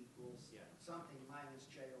dt equals something minus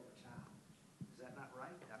j over tau. Is that not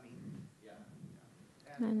right? I mean, yeah.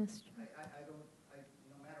 Minus. No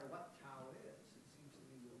matter what tau is, it seems to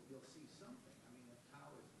me you'll see something. I mean, if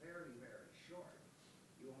tau is very, very short,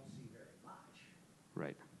 you won't see very much.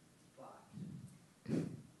 Right. But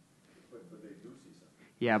they do see something.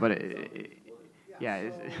 Yeah, but I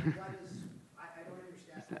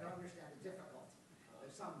don't understand the difficulty.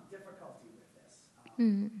 There's some difficulty with this.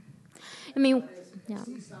 I mean,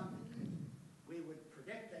 See something. We would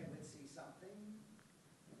predict they would see something.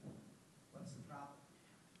 What's the problem?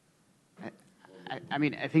 I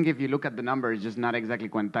mean, I think if you look at the number, it's just not exactly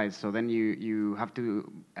quantized. So then you have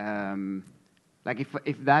to, like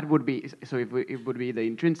if that would be, so if it would be the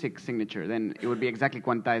intrinsic signature, then it would be exactly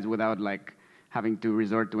quantized without like having to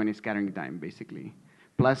resort to any scattering time, basically.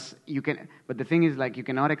 Plus, but the thing is, like, you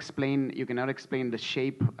cannot explain the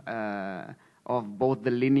shape of both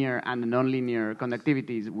the linear and the nonlinear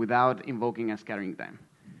conductivities without invoking a scattering time,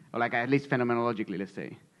 or like at least phenomenologically, let's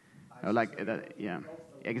say, or like that, yeah,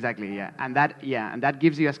 exactly, yeah, and that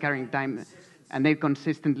gives you a scattering time, and they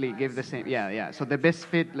consistently give the same, yeah. So the best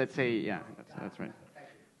fit, let's say, yeah, that's right.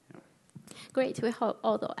 Great, we have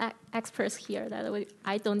all the experts here that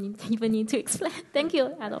I don't even need to explain. Thank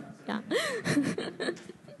you, Adam. Yeah.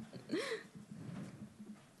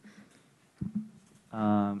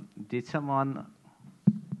 Did someone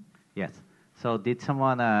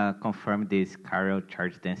confirm this chiral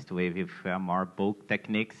charge density wave with more bulk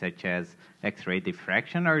techniques such as X-ray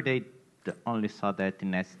diffraction, or they only saw that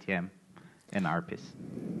in STM and ARPIS?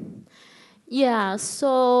 Yeah,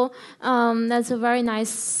 so that's a very nice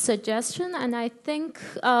suggestion, and I think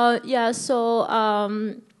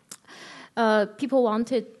people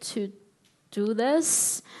wanted to do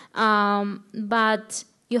this, but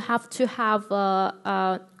you have to have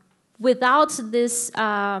without this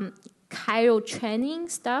chiral training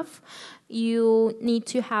stuff, you need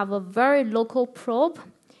to have a very local probe.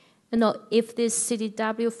 If this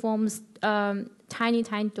CDW forms tiny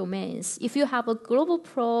domains. If you have a global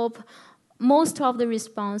probe, most of the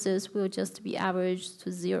responses will just be averaged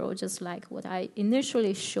to 0, just like what I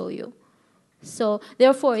initially showed you. So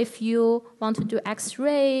therefore, if you want to do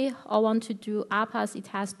X-ray or want to do APAS, it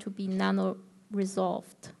has to be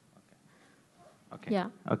nano-resolved. Okay. Yeah.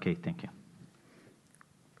 Okay, thank you.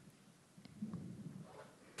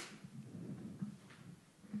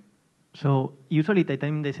 So usually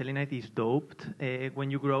titanium diselenite is doped when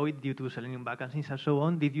you grow it due to selenium vacancies and so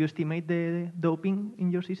on. Did you estimate the doping in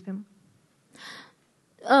your system?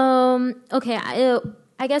 Okay,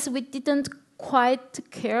 I guess we didn't quite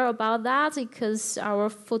care about that because our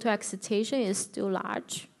photoexcitation is still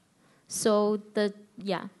large. So the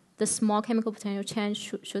the small chemical potential change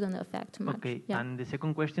shouldn't affect much. Okay, yeah. And the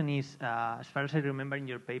second question is, as far as I remember in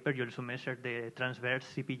your paper, you also measured the transverse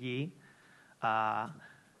CPG.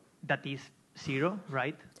 That is 0,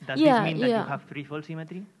 right? Does this mean that you have free-fall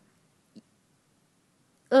symmetry?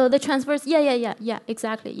 The transverse,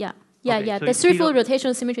 exactly, yeah. Okay, so the three-fold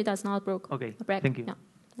rotation symmetry does not break. Okay, thank you. Yeah.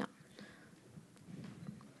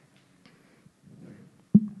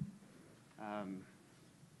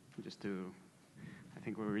 I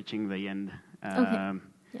think we're reaching the end. Okay.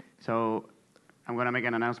 So I'm going to make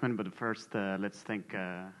an announcement, but first let's thank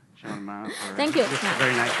Jean-Marc for Thank you. this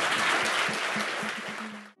very nice.